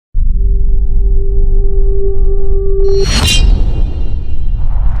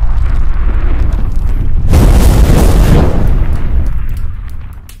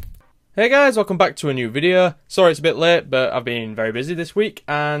Hey guys, welcome back to a new video. Sorry it's a bit late, but I've been very busy this week,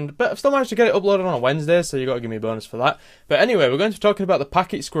 but I've still managed to get it uploaded on a Wednesday, so you got to give me a bonus for that. But anyway, we're going to be talking about the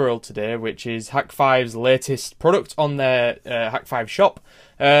Packet Squirrel today, which is Hak5's latest product on their Hak5 shop.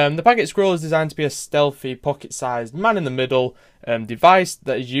 The Packet Squirrel is designed to be a stealthy, pocket-sized, man-in-the-middle device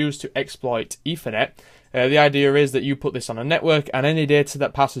that is used to exploit Ethernet. The idea is that you put this on a network, and any data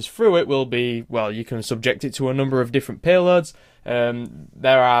that passes through it will be, well, you can subject it to a number of different payloads.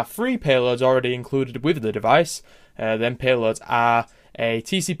 There are 3 payloads already included with the device. Then payloads are a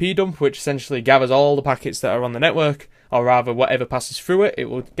TCP dump, which essentially gathers all the packets that are on the network, or rather whatever passes through it, it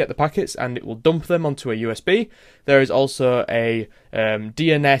will get the packets and it will dump them onto a USB. There is also a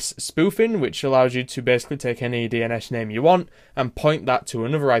DNS spoofing, which allows you to basically take any DNS name you want and point that to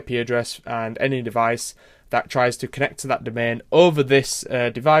another IP address, and any device that tries to connect to that domain over this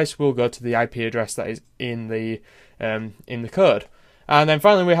device will go to the IP address that is in the code. And then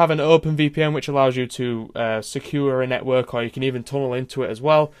finally we have an open VPN, which allows you to secure a network, or you can even tunnel into it as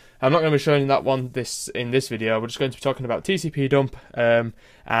well. I'm not going to be showing that one in this video. We're just going to be talking about TCP dump and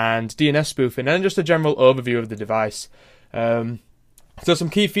DNS spoofing, and just a general overview of the device. So some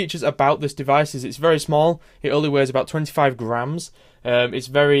key features about this device is it's very small. It only weighs about 25 grams. It's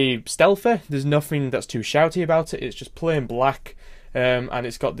very stealthy. There's nothing that's too shouty about it. It's just plain black. And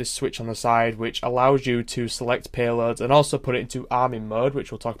it's got this switch on the side which allows you to select payloads and also put it into arming mode,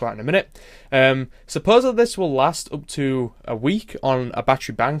 which we'll talk about in a minute. Supposedly this will last up to a week on a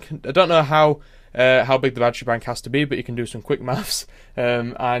battery bank. I don't know how big the battery bank has to be, but you can do some quick maths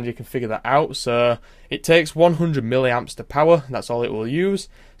and you can figure that out. So it takes 100 milliamps to power. That's all it will use.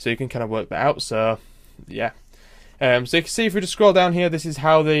 So you can kind of work that out. So yeah. So you can see if we just scroll down here, this is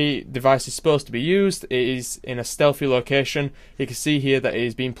how the device is supposed to be used. It is in a stealthy location. You can see here that it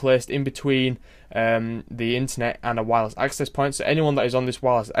is being placed in between the internet and a wireless access point. So anyone that is on this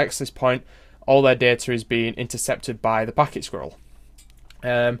wireless access point, all their data is being intercepted by the Packet Squirrel.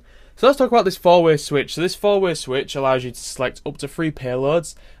 So let's talk about this 4-way switch. So this 4-way switch allows you to select up to 3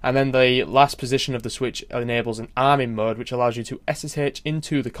 payloads, and then the last position of the switch enables an arming mode, which allows you to SSH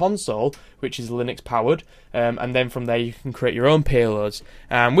into the console, which is Linux powered, and then from there you can create your own payloads.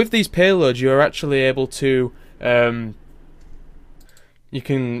 And with these payloads you are actually able to you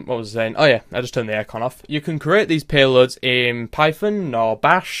can, what was I saying? Oh yeah, I just turned the aircon off. You can create these payloads in Python or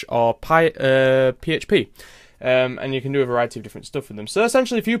Bash or PHP. And you can do a variety of different stuff with them. So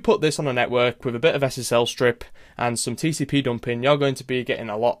essentially, if you put this on a network with a bit of SSL strip and some TCP dumping, you're going to be getting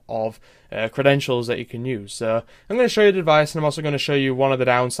a lot of credentials that you can use. So I'm going to show you the device, and I'm also going to show you one of the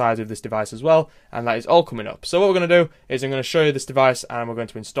downsides of this device as well, and that is all coming up. So what we're going to do is I'm going to show you this device, and we're going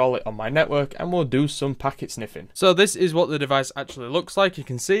to install it on my network, and we'll do some packet sniffing. So this is what the device actually looks like. You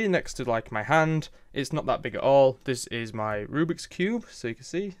can see next to like my hand, it's not that big at all. This is my Rubik's Cube, so you can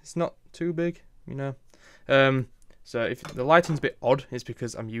see it's not too big, you know. So if the lighting's a bit odd, it's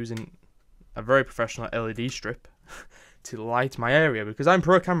because I'm using a very professional LED strip to light my area, because I'm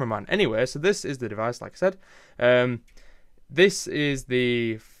pro cameraman. Anyway, so this is the device, like I said. This is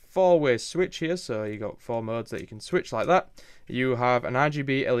the 4-way switch here, so you got 4 modes that you can switch like that. You have an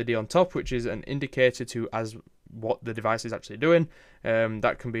RGB LED on top, which is an indicator to as what the device is actually doing.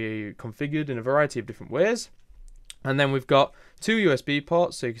 That can be configured in a variety of different ways. And then we've got 2 USB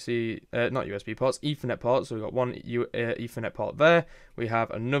ports, so you can see, not USB ports, Ethernet ports. So we've got one Ethernet port there. We have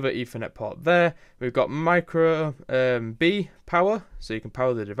another Ethernet port there. We've got micro B power, so you can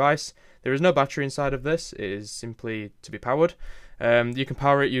power the device. There is no battery inside of this. It is simply to be powered. You can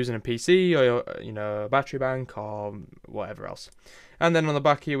power it using a PC or a battery bank or whatever else. And then on the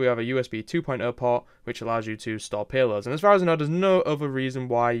back here we have a USB 2.0 port, which allows you to store payloads. And as far as I know, there's no other reason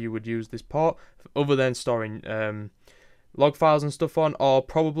why you would use this port other than storing log files and stuff on, or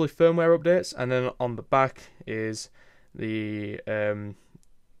probably firmware updates. And then on the back is the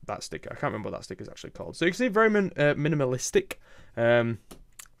that sticker. I can't remember what that sticker is actually called. So you can see very minimalistic. And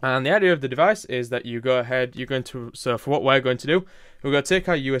the idea of the device is that you go ahead, so for what we're going to do, we're going to take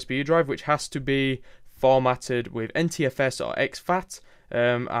our USB drive, which has to be formatted with NTFS or exFAT.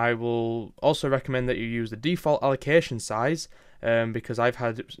 I will also recommend that you use the default allocation size, because I've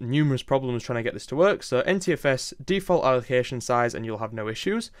had numerous problems trying to get this to work. So NTFS default allocation size, and you'll have no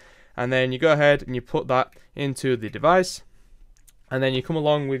issues. And then you go ahead and you put that into the device, and then you come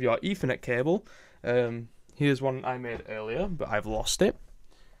along with your Ethernet cable. Here's one I made earlier, but I've lost it.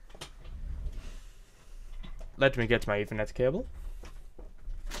 Let me get my Ethernet cable.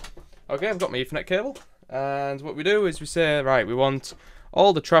 Okay, I've got my Ethernet cable, and what we do is we say, right, we want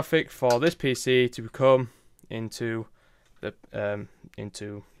all the traffic for this PC to come into the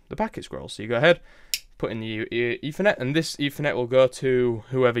Packet Squirrel. So you go ahead, put in the Ethernet, and this Ethernet will go to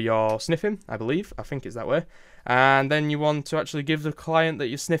whoever you're sniffing, I think it's that way. And then you want to actually give the client that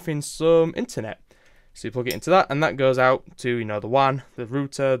you're sniffing some internet. So you plug it into that, and that goes out to, you know, the WAN, the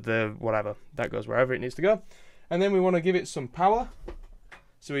router, the whatever. That goes wherever it needs to go. And then we want to give it some power.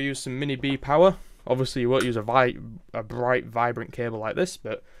 So we use some mini B power. Obviously you won't use a bright, vibrant cable like this,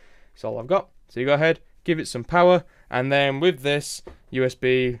 but it's all I've got. So you go ahead, give it some power, and then with this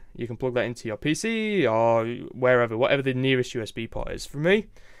USB, you can plug that into your PC or wherever, whatever the nearest USB port is. For me,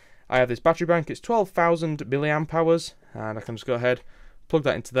 I have this battery bank, it's 12,000 milliamp hours, and I can just go ahead, plug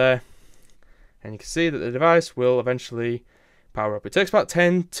that into there, and you can see that the device will eventually power up. It takes about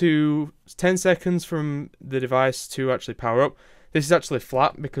 10 seconds from the device to actually power up. This is actually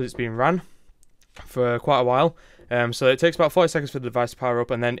flat because it's been ran for quite a while. So it takes about 40 seconds for the device to power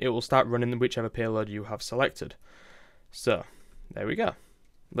up, and then it will start running whichever payload you have selected. So there we go.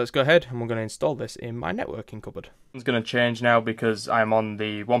 Let's go ahead and we're going to install this in my networking cupboard. It's going to change now because I'm on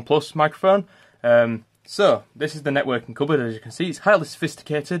the OnePlus microphone. So this is the networking cupboard. As you can see, it's highly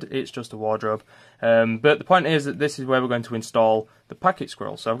sophisticated. It's just a wardrobe. But the point is that this is where we're going to install the packet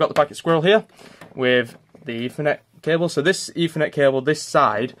squirrel. So I've got the packet squirrel here with the Ethernet cable. So this Ethernet cable, this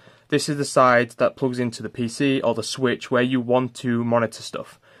is the side that plugs into the PC or the switch where you want to monitor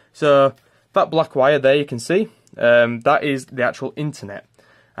stuff. So that black wire there you can see, that is the actual internet,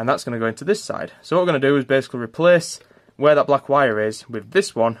 and that's going to go into this side. So what we're going to do is basically replace where that black wire is with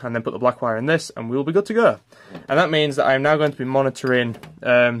this one, and then put the black wire in this, and we'll be good to go. And that means that I'm now going to be monitoring, you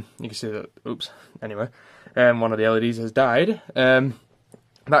can see that, oops, anyway, one of the LEDs has died.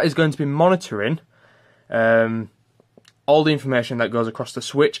 That is going to be monitoring all the information that goes across the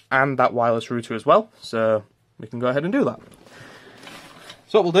switch and that wireless router as well. So we can go ahead and do that.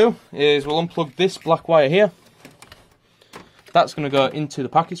 So what we'll do is we'll unplug this black wire here. That's going to go into the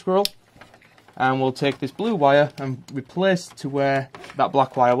packet squirrel, and we'll take this blue wire and replace to where that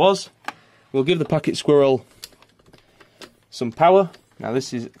black wire was. We'll give the packet squirrel some power. Now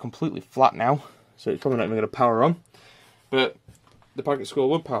this is completely flat now, so it's probably not even going to power on, but the packet squirrel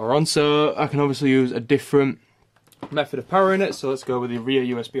would power on, so I can obviously use a different method of powering it. So let's go with the rear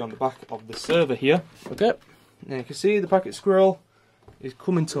USB on the back of the server here. Okay, now you can see the packet squirrel is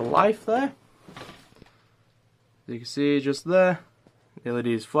coming to life there. You can see just there, the LED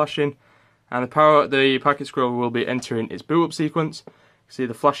is flashing, and the packet squirrel will be entering its boot up sequence. You can see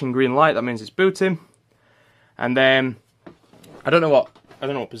the flashing green light, that means it's booting. And then I don't know what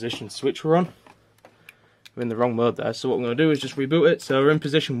position switch we're on. We're in the wrong mode there, so what we're going to do is just reboot it. So we're in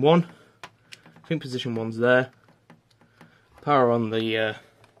position 1. I think position 1's there. Power on the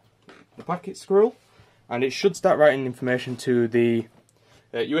packet squirrel, and it should start writing information to the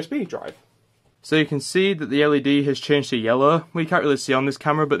USB drive. So you can see that the LED has changed to yellow. We can't really see on this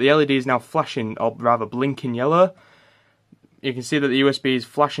camera, but the LED is now flashing, or rather blinking yellow. You can see that the USB is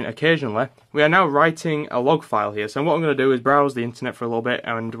flashing occasionally. We are now writing a log file here, so what I'm going to do is browse the internet for a little bit,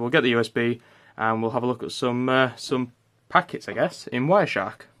 and we'll get the USB and we'll have a look at some packets, I guess, in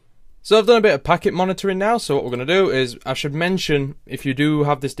Wireshark. So I've done a bit of packet monitoring now, so what we're going to do is, I should mention, if you do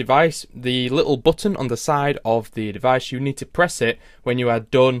have this device, the little button on the side of the device, you need to press it when you are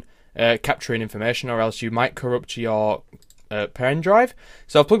done capturing information, or else you might corrupt your pen drive.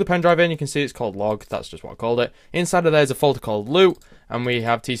 So I've plugged the pen drive in, you can see it's called log, that's just what I called it. Inside of there is a folder called loot, and we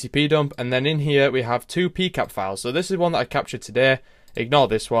have TCP dump, and then in here we have 2 PCAP files. So this is one that I captured today, ignore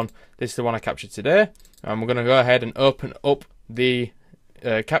this one, this is the one I captured today, and we're going to go ahead and open up the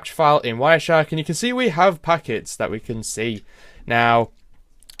capture file in Wireshark, and you can see we have packets that we can see. Now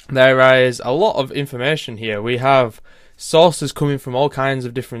there is a lot of information here. We have sources coming from all kinds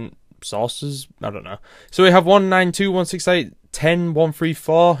of different sources, I don't know. So we have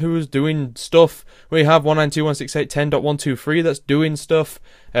 192.168.10.134 who is doing stuff. We have 192.168.10.123 that's doing stuff.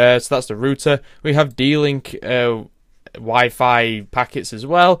 So that's the router. We have D-Link Wi-Fi packets as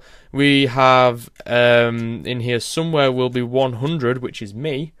well. We have in here somewhere will be 100, which is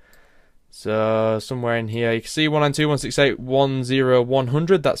me. So somewhere in here you can see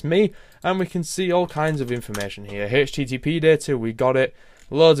 192.168.10.100, that's me, and we can see all kinds of information here. HTTP data, we got it,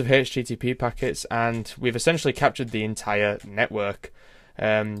 loads of HTTP packets, and we've essentially captured the entire network.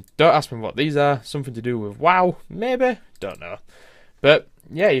 Don't ask me what these are, something to do with WoW, maybe, don't know. But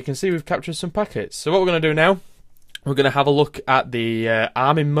yeah, you can see we've captured some packets. So what we're going to do now, we're going to have a look at the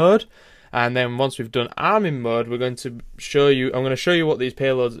arming mode, and then once we've done arming mode, we're going to show you, I'm going to show you what these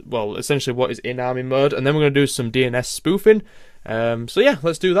payloads, well, essentially what is in arming mode, and then we're going to do some DNS spoofing. So yeah,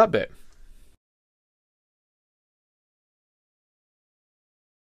 let's do that bit.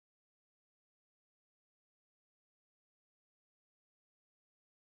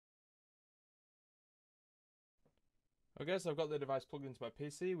 Okay, so I've got the device plugged into my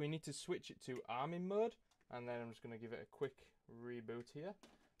PC. We need to switch it to arming mode, and then I'm just going to give it a quick reboot here.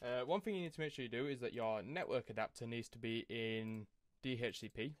 One thing you need to make sure you do is that your network adapter needs to be in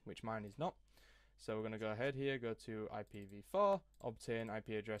DHCP, which mine is not. So we're going to go ahead here, go to IPv4, obtain IP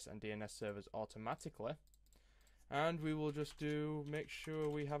address and DNS servers automatically. And we will just make sure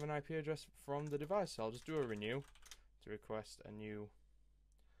we have an IP address from the device. So I'll just do a renew to request a new.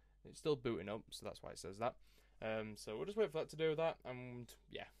 It's still booting up, so that's why it says that. So we'll just wait for that to do that, and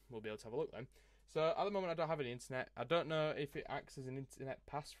yeah, we'll be able to have a look then. So at the moment I don't have any internet. I don't know if it acts as an internet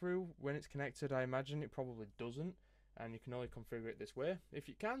pass-through when it's connected. I imagine it probably doesn't, and you can only configure it this way. If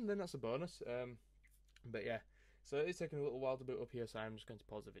you can, then that's a bonus. But yeah, so it's taking a little while to boot up here, so I'm just going to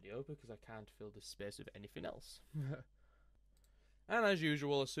pause the video because I can't fill this space with anything else. And as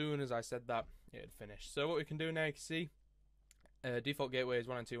usual, as soon as I said that, it had finished. So what we can do now, you can see, default gateway is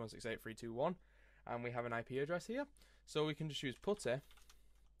 192.168.321, and we have an IP address here. So we can just use PuTTY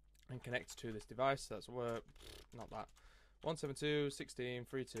and connect to this device. That's where, not that,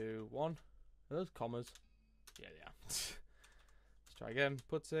 172.16.321. Are those commas? Yeah, they are. Let's try again.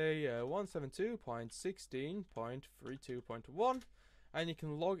 PuTTY 172.16.32.1, and you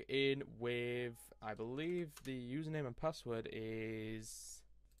can log in with, I believe the username and password is.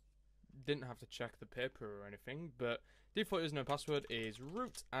 Didn't have to check the paper or anything, but default username and password is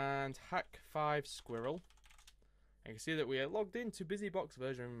root and hack5squirrel. And you can see that we are logged into BusyBox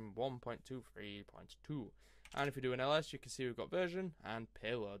version 1.23.2. And if we do an ls, you can see we've got version and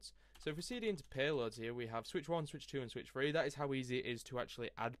payloads. So if we cd into payloads here, we have switch 1, switch 2, and switch 3. That is how easy it is to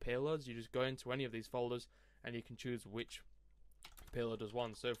actually add payloads. You just go into any of these folders and you can choose which payload does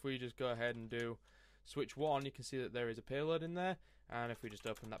one. So if we just go ahead and do switch 1, you can see that there is a payload in there, and if we just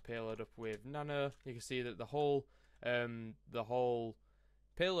open that payload up with nano, you can see that the whole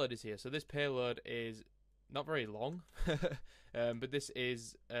payload is here. So this payload is not very long, but this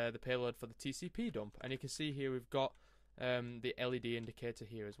is the payload for the TCP dump, and you can see here we've got the LED indicator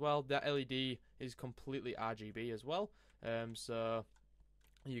here as well. That LED is completely RGB as well, so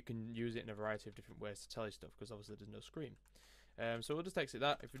you can use it in a variety of different ways to tell you stuff, because obviously there's no screen. So we'll just exit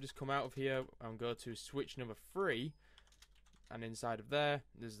that. If we just come out of here and go to switch number 3, and inside of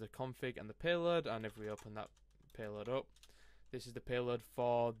there's the config and the payload, and if we open that payload up, this is the payload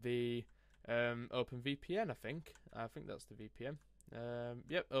for the OpenVPN, I think that's the VPN.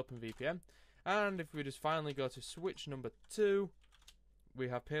 Yep, OpenVPN. And if we just finally go to switch number 2, we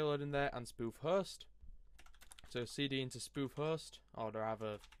have payload in there and spoof host. So cd into spoof host, or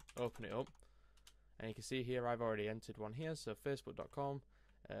rather open it up, and you can see here I've already entered one here, so facebook.com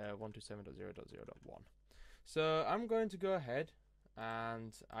 127.0.0.1. So I'm going to go ahead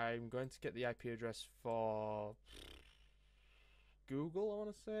and I'm going to get the IP address for Google, I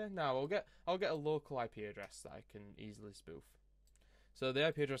want to say. No, I'll get a local IP address that I can easily spoof. So the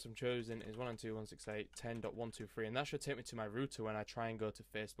IP address I'm choosing is 192.168.10.123, and that should take me to my router when I try and go to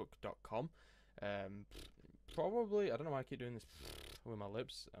facebook.com. Probably, I don't know why I keep doing this with my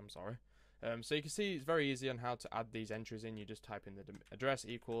lips, I'm sorry. So you can see it's very easy on how to add these entries in. You just type in the address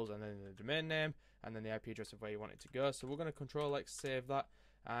equals and then the domain name and then the IP address of where you want it to go. So we're going to Control-X save that,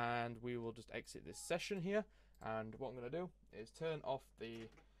 and we will just exit this session here. And what I'm going to do is turn off the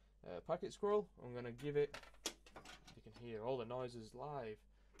packet squirrel. I'm going to give it, you can hear all the noises live.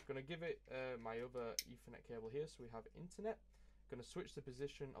 I'm going to give it my other Ethernet cable here, so we have internet. I'm going to switch the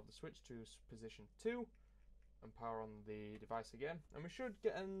position of the switch to position 2 and power on the device again, and we should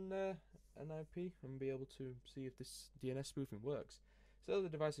get an IP and be able to see if this DNS spoofing works. So the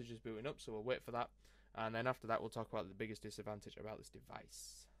device is just booting up, so we'll wait for that, and then after that we'll talk about the biggest disadvantage about this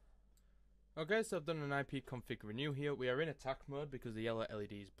device. Okay, so I've done an IP config renew here. We are in attack mode because the yellow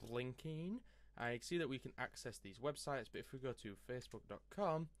LED is blinking. I see that we can access these websites, but if we go to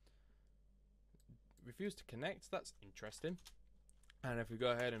facebook.com, refuse to connect, that's interesting. And if we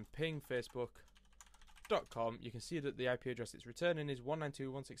go ahead and ping facebook.com, you can see that the IP address it's returning is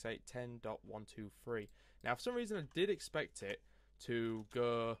 192.168.10.123. Now, for some reason, I did expect it to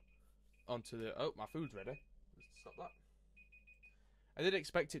go onto the... Oh, my food's ready. Let's stop that. I did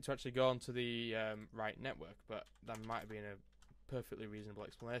expect it to actually go onto the right network, but that might have been a perfectly reasonable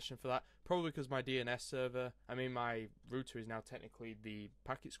explanation for that. Probably because my DNS server, my router is now technically the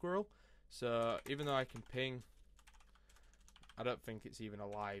packet squirrel. So even though I can ping, I don't think it's even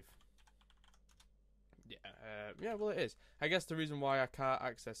alive. Yeah, well it is. I guess the reason why I can't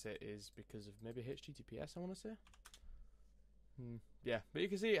access it is because of maybe HTTPS, I want to say. Yeah, but you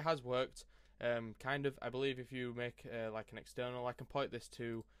can see it has worked. Kind of, I believe if you make like an external, I can point this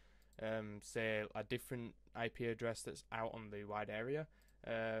to say a different IP address that's out on the wide area,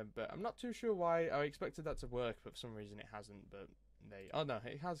 but I'm not too sure why. I expected that to work, but for some reason it hasn't. But oh no,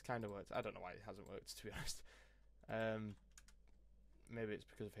 it has kind of worked. I don't know why it hasn't worked, to be honest. Maybe it's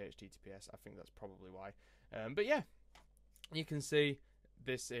because of HTTPS. I think that's probably why. But yeah, you can see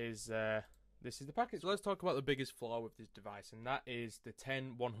this is the packet. So let's talk about the biggest flaw with this device, and that is the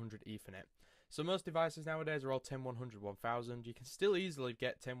 10100 Ethernet. So most devices nowadays are all 10100, 1000. You can still easily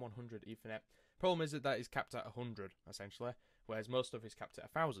get 10100 Ethernet. Problem is that is capped at 100 essentially, whereas most stuff is capped at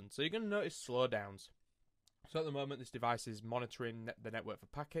 1000. So you're going to notice slowdowns. So at the moment this device is monitoring the network for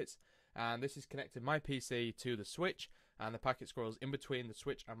packets, and this is connecting my PC to the switch, and the packet squirrel's in between the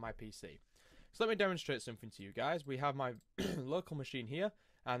switch and my PC. So let me demonstrate something to you guys. We have my local machine here,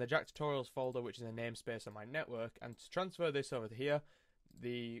 and the Jack Tutorials folder, which is a namespace on my network, and to transfer this over here,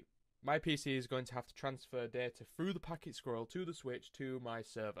 my PC is going to have to transfer data through the packet squirrel to the switch to my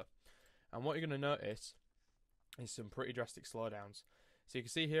server. And what you're going to notice is some pretty drastic slowdowns. So you can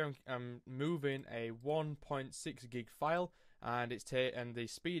see here I'm moving a 1.6 gig file, and the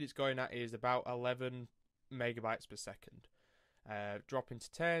speed it's going at is about 11 megabytes per second. Dropping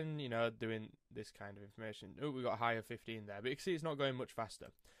to 10, doing this kind of information. Oh, we got a high of 15 there, but you can see it's not going much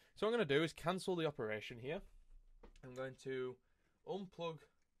faster. So what I'm going to do is cancel the operation here. I'm going to unplug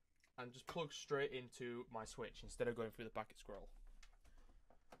and just plug straight into my switch instead of going through the packet squirrel.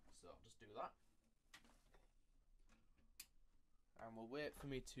 So I'll just do that. And we'll wait for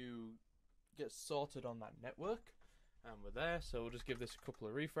me to get sorted on that network. And we're there, so we'll just give this a couple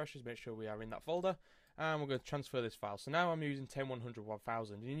of refreshes, make sure we are in that folder, and we're going to transfer this file. So now I'm using 10100,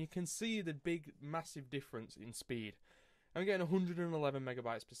 1000, and you can see the big, massive difference in speed. I'm getting 111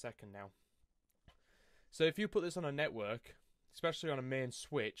 megabytes per second now. So if you put this on a network, especially on a main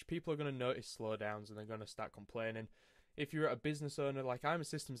switch, people are going to notice slowdowns and they're going to start complaining. If you're a business owner, like I'm a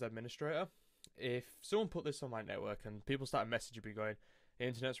systems administrator, if someone put this on my network and people started messaging me going, the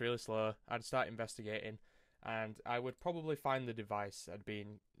internet's really slow, I'd start investigating, and I would probably find the device had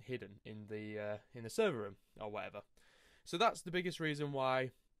been hidden in the server room or whatever. So that's the biggest reason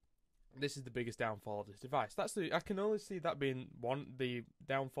why this is the biggest downfall of this device. I can only see that being the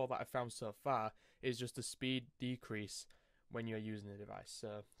downfall that I've found so far is just the speed decrease when you're using the device.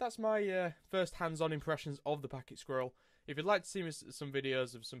 So that's my first hands-on impressions of the packet squirrel. If you'd like to see some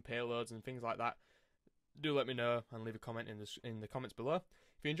videos of some payloads and things like that, do let me know and leave a comment in the comments below.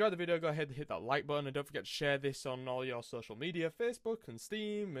 If you enjoyed the video, go ahead and hit that like button, and don't forget to share this on all your social media, Facebook and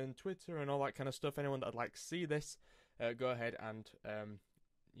Steam and Twitter and all that kind of stuff. Anyone that'd like to see this, go ahead and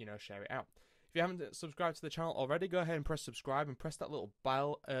share it out. If you haven't subscribed to the channel already, go ahead and press subscribe and press that little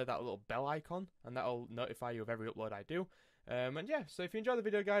bell icon, and that'll notify you of every upload I do. And yeah, so if you enjoyed the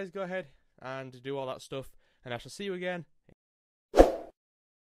video, guys, go ahead and do all that stuff, and I shall see you again